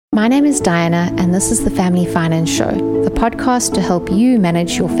My name is Diana, and this is the Family Finance Show, the podcast to help you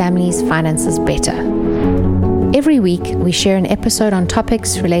manage your family's finances better. Every week, we share an episode on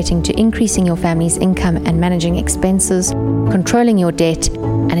topics relating to increasing your family's income and managing expenses, controlling your debt,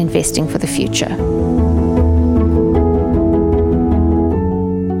 and investing for the future.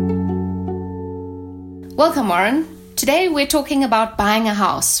 Welcome, Warren. Today, we're talking about buying a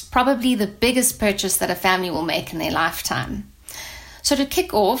house, probably the biggest purchase that a family will make in their lifetime. So to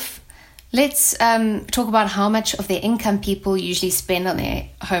kick off, let's talk about how much of their income people usually spend on their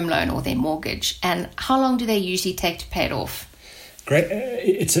home loan or their mortgage, and how long do they usually take to pay it off? Great.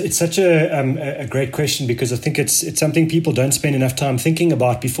 It's such a great question, because I think it's something people don't spend enough time thinking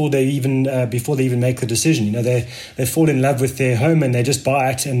about before they even make the decision. You know, they fall in love with their home and they just buy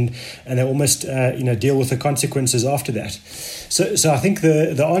it, and they almost deal with the consequences after that. So I think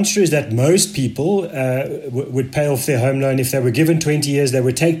the answer is that most people would pay off their home loan. If they were given 20 years, they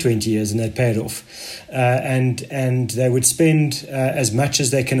would take 20 years and they'd pay it off, and they would spend as much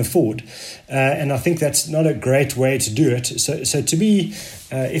as they can afford. And I think that's not a great way to do it. So to me,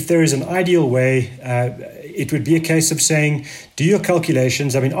 if there is an ideal way, it would be a case of saying, do your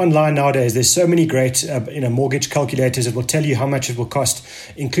calculations. I mean, online nowadays, there's so many great mortgage calculators that will tell you how much it will cost,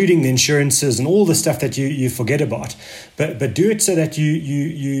 including the insurances and all the stuff that you forget about. But do it so that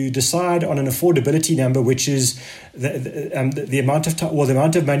you decide on an affordability number, which is the amount of time, or the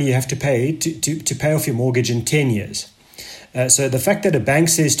amount of money you have to pay to pay off your mortgage in 10 years. So the fact that a bank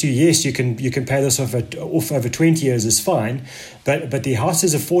says to you, yes, you can pay this off over 20 years is fine, but the house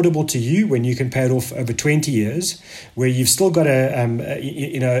is affordable to you when you can pay it off over 20 years, where you've still got an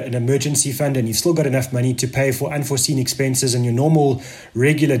emergency fund, and you've still got enough money to pay for unforeseen expenses and your normal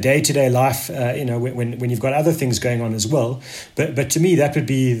regular day-to-day life. When you've got other things going on as well. But to me, that would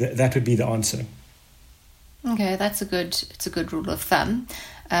be the answer. Okay, it's a good rule of thumb.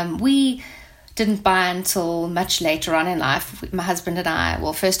 We didn't buy until much later on in life. My husband and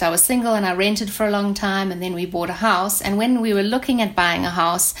I, first I was single and I rented for a long time, and then we bought a house. And when we were looking at buying a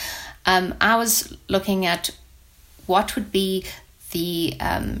house, I was looking at what would be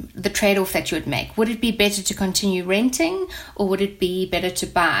the trade-off that you would make. Would it be better to continue renting, or would it be better to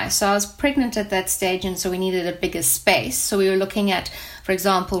buy? So I was pregnant at that stage, and so we needed a bigger space. So we were looking at, for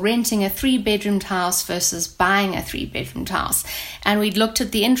example, renting a 3-bedroomed house versus buying a 3-bedroomed house. And we looked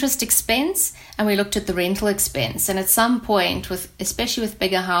at the interest expense and we looked at the rental expense. And at some point, especially with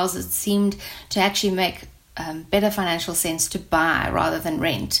bigger houses, it seemed to actually make better financial sense to buy rather than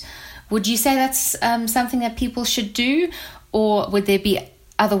rent. Would you say that's something that people should do? Or would there be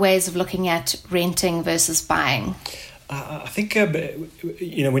other ways of looking at renting versus buying? I think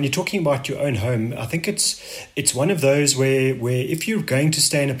when you're talking about your own home, I think it's one of those where if you're going to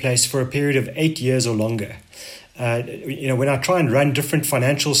stay in a place for a period of 8 years or longer, when I try and run different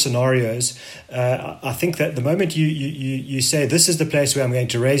financial scenarios, I think that the moment you say, this is the place where I'm going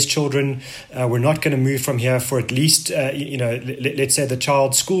to raise children, we're not going to move from here for at least, let's say the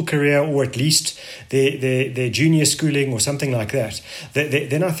child's school career, or at least their junior schooling or something like that,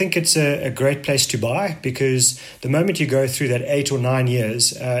 then I think it's a great place to buy, because the moment you go through that 8 or 9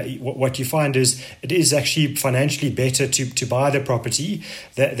 years, what you find is it is actually financially better to buy the property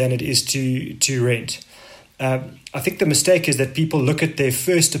than it is to rent. I think the mistake is that people look at their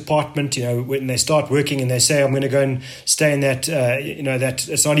first apartment, when they start working, and they say, I'm going to go and stay in that, that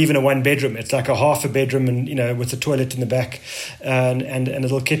it's not even a 1-bedroom. It's like a half a bedroom, and, with a toilet in the back and a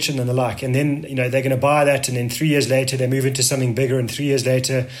little kitchen and the like. And then, they're going to buy that. And then 3 years later, they move into something bigger. And 3 years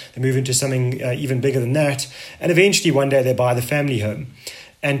later, they move into something even bigger than that. And eventually one day they buy the family home.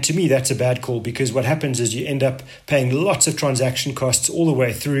 And to me, that's a bad call, because what happens is you end up paying lots of transaction costs all the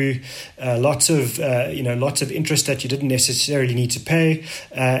way through, lots of interest that you didn't necessarily need to pay,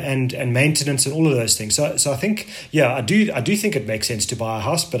 and maintenance and all of those things. So I think, I do think it makes sense to buy a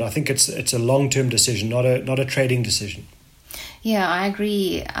house, but I think it's a long-term decision, not a trading decision. Yeah, I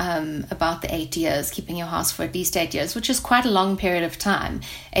agree about the 8 years, keeping your house for at least 8 years, which is quite a long period of time.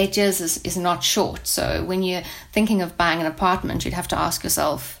 8 years is not short. So when you're thinking of buying an apartment, you'd have to ask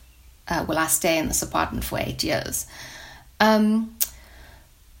yourself, will I stay in this apartment for 8 years?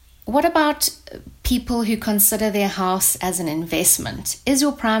 What about people who consider their house as an investment? Is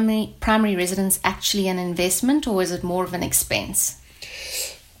your primary residence actually an investment, or is it more of an expense?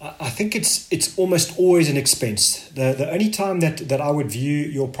 I think it's almost always an expense. The only time that I would view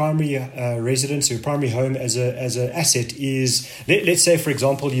your primary residence or your primary home as an asset is, let's say, for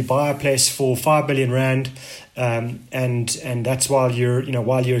example, you buy a place for 5 million rand, and that's while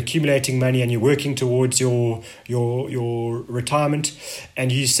you're accumulating money and you're working towards your retirement,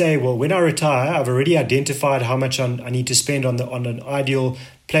 and you say, well, when I retire, I've already identified how much I need to spend on an ideal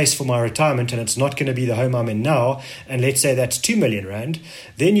place for my retirement and it's not going to be the home I'm in now, and let's say that's 2 million rand,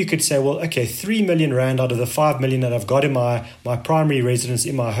 then you could say, well, okay, 3 million rand out of the 5 million that I've got in my primary residence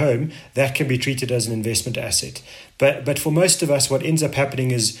in my home, that can be treated as an investment asset. But for most of us, what ends up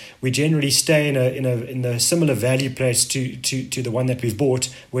happening is we generally stay in a similar value place to the one that we've bought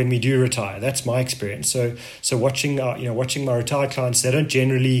when we do retire. That's my experience. So watching my retired clients, they don't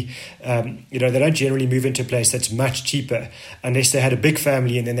generally move into a place that's much cheaper unless they had a big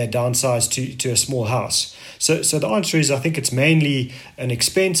family and then they downsize to a small house. So the answer is, I think it's mainly an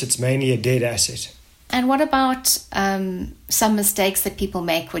expense. It's mainly a dead asset. And what about some mistakes that people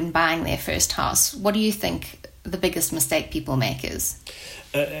make when buying their first house? What do you think the biggest mistake people make is?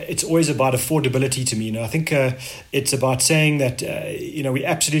 It's always about affordability to me. I think it's about saying that we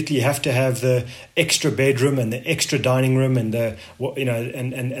absolutely have to have the extra bedroom and the extra dining room and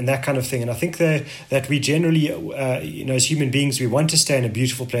and that kind of thing. And I think that we generally as human beings, we want to stay in a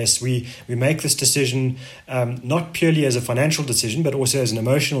beautiful place. We make this decision not purely as a financial decision, but also as an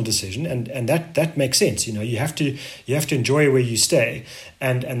emotional decision, and that makes sense. You have to enjoy where you stay,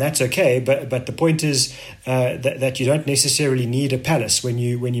 and that's okay. But the point is that you don't necessarily need a palace when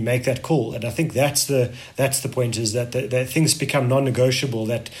you make that call. And I think that's the point, is that things become non-negotiable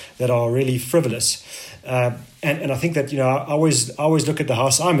that are really frivolous. And I think that I always look at the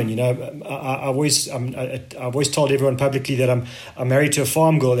house I'm in. I've always told everyone publicly that I'm married to a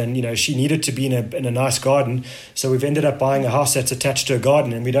farm girl, and she needed to be in a nice garden. So we've ended up buying a house that's attached to a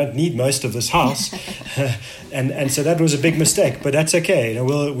garden, and we don't need most of this house. and so that was a big mistake, but that's okay.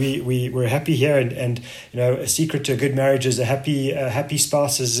 We're happy here, and a secret to a good marriage is a happy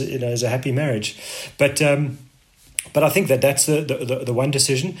spouse is a happy marriage. But I think that's the one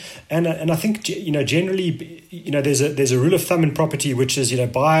decision, and I think generally there's a rule of thumb in property, which is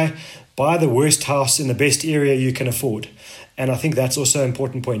buy the worst house in the best area you can afford. And I think that's also an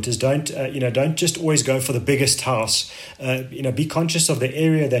important point, is don't just always go for the biggest house. Be conscious of the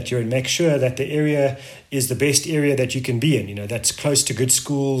area that you're in. Make sure that the area is the best area that you can be in. That's close to good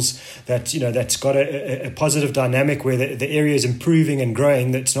schools, that's got a positive dynamic where the area is improving and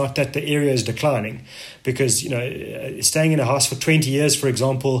growing. That's not that the area is declining, because staying in a house for 20 years, for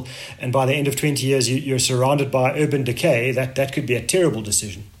example, and by the end of 20 years you're surrounded by urban decay, that could be a terrible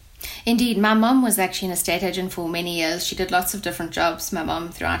decision. Indeed, my mum was actually an estate agent for many years. She did lots of different jobs. My mum,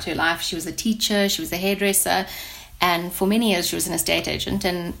 throughout her life, she was a teacher, she was a hairdresser, and for many years she was an estate agent.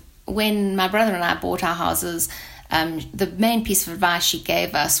 And when my brother and I bought our houses, the main piece of advice she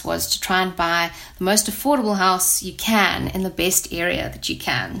gave us was to try and buy the most affordable house you can in the best area that you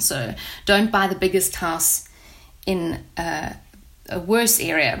can. So don't buy the biggest house in a worse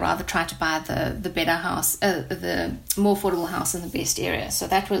area, rather try to buy the better house, the more affordable house in the best area. So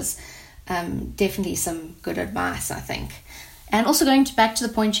that was definitely some good advice, I think. And also going back to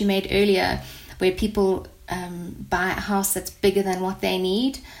the point you made earlier, where people buy a house that's bigger than what they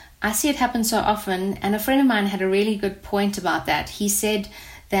need. I see it happen so often, and a friend of mine had a really good point about that. He said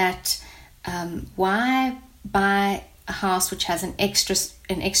that why buy a house which has an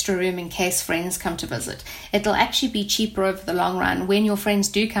extra room in case friends come to visit? It'll actually be cheaper over the long run when your friends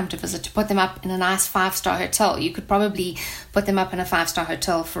do come to visit to put them up in a nice 5-star hotel. You could probably put them up in a 5-star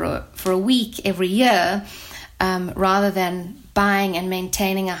hotel for a week every year, rather than buying and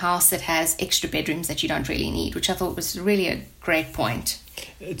maintaining a house that has extra bedrooms that you don't really need, which I thought was really a great point.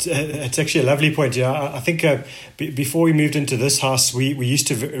 It's actually a lovely point. I think before we moved into this house, we used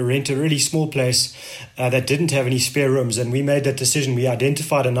to rent a really small place that didn't have any spare rooms, and we made that decision. We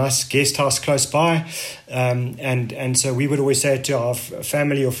identified a nice guest house close by, and so we would always say to our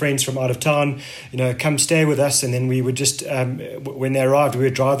family or friends from out of town, come stay with us, and then we would just when they arrived, we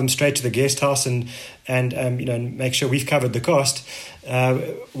would drive them straight to the guest house and make sure we've covered the cost.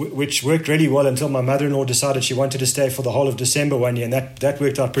 Which worked really well until my mother-in-law decided she wanted to stay for the whole of December one year, and that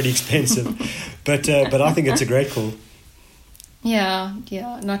worked out pretty expensive. but I think it's a great call. Yeah,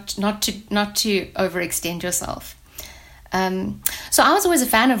 not to overextend yourself. So I was always a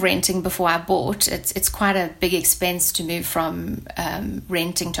fan of renting before I bought. It's quite a big expense to move from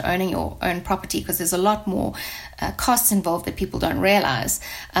renting to owning your own property, because there's a lot more costs involved that people don't realize.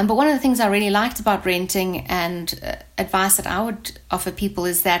 But one of the things I really liked about renting, and advice that I would offer people,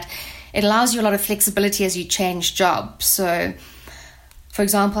 is that it allows you a lot of flexibility as you change jobs. So, for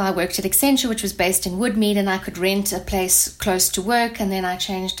example, I worked at Accenture, which was based in Woodmead, and I could rent a place close to work, and then I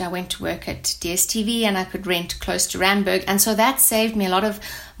went to work at DSTV, and I could rent close to Randburg, and so that saved me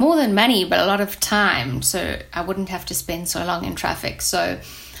more than money, but a lot of time, so I wouldn't have to spend so long in traffic. So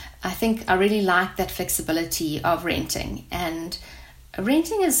I think I really like that flexibility of renting, and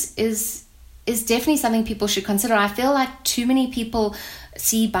renting is is definitely something people should consider. I feel like too many people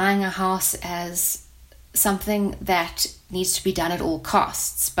see buying a house as something that needs to be done at all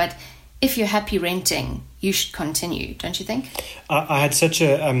costs. But if you're happy renting, you should continue, don't you think? I had such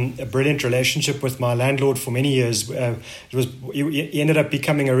a brilliant relationship with my landlord for many years. He ended up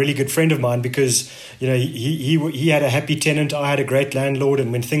becoming a really good friend of mine because, you know, he had a happy tenant, I had a great landlord,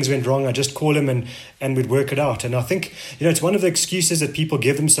 and when things went wrong, I just call him and we'd work it out. And I think, you know, it's one of the excuses that people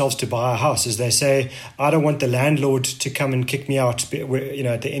give themselves to buy a house is they say, I don't want the landlord to come and kick me out, you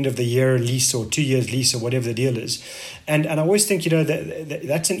know, at the end of the year lease or 2 years lease or whatever the deal is. And I always think, you know,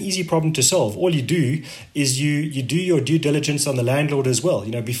 that's an easy problem to solve. All you do is you do your due diligence on the landlord as well.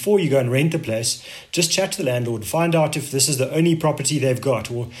 You know, before you go and rent the place, just chat to the landlord, find out if this is the only property they've got,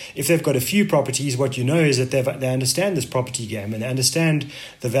 or if they've got a few properties, what you know is that they understand this property game and they understand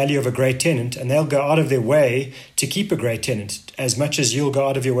the value of a great tenant, and they'll go out of their way to keep a great tenant as much as you'll go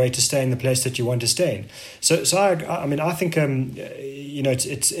out of your way to stay in the place that you want to stay in. So I mean, I think you know,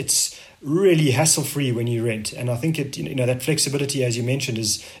 it's really hassle-free when you rent, and I think you know, that flexibility, as you mentioned,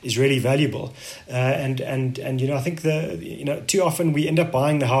 is really valuable. And you know, I think too often we end up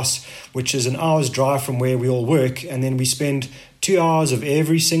buying the house, which is an hour's drive from where we all work, and then we spend 2 hours of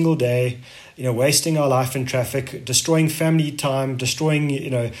every single day, you know, wasting our life in traffic, destroying family time, destroying,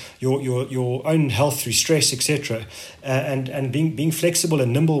 you know, your own health through stress, etc. And being flexible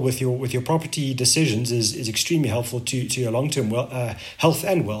and nimble with your property decisions is extremely helpful to your long-term health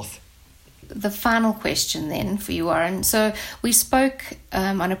and wealth. The final question then for you, Warren. So we spoke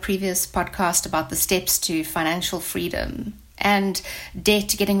on a previous podcast about the steps to financial freedom, and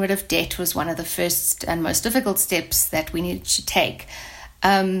getting rid of debt was one of the first and most difficult steps that we needed to take.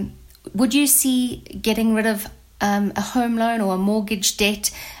 Would you see getting rid of a home loan or a mortgage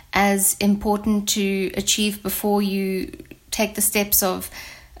debt as important to achieve before you take the steps of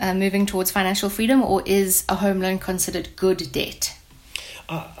moving towards financial freedom, or is a home loan considered good debt?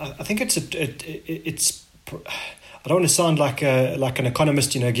 I think it's. I don't want to sound like an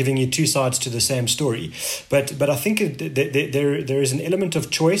economist, you know, giving you two sides to the same story, but I think there is an element of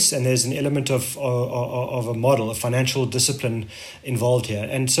choice and there's an element of a model, a financial discipline involved here.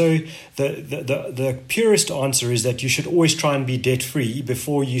 And so the purest answer is that you should always try and be debt free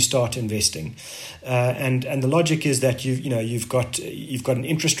before you start investing. And the logic is that you've got an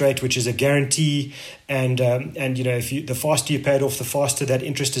interest rate which is a guarantee, and you know, the faster you pay it off, the faster that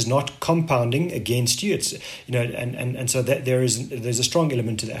interest is not compounding against you. It's, you know, and so that there's a strong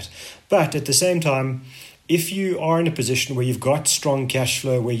element to that. But at the same time, if you are in a position where you've got strong cash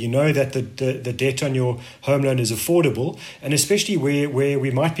flow, where you know that the debt on your home loan is affordable, and especially where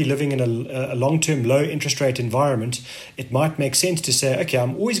we might be living in a long-term low interest rate environment, it might make sense to say, okay,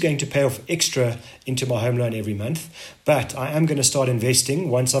 I'm always going to pay off extra into my home loan every month, but I am going to start investing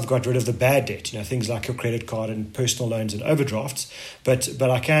once I've got rid of the bad debt, you know, things like your credit card and personal loans and overdrafts. But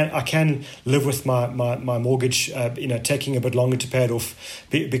I can live with my mortgage, you know, taking a bit longer to pay it off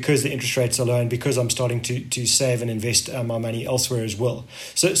because the interest rates are low and because I'm starting to save and invest my money elsewhere as well.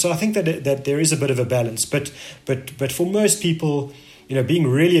 So I think that there is a bit of a balance, but for most people, you know, being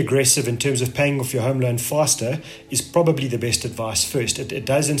really aggressive in terms of paying off your home loan faster is probably the best advice first. It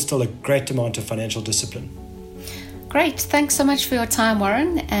does instill a great amount of financial discipline. Great. Thanks so much for your time,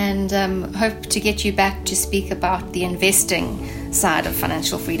 Warren, and hope to get you back to speak about the investing side of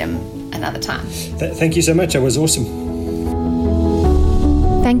financial freedom another time. Thank you so much. That was awesome.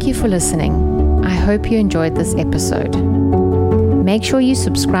 Thank you for listening. I hope you enjoyed this episode. Make sure you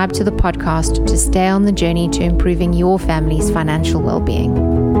subscribe to the podcast to stay on the journey to improving your family's financial well-being.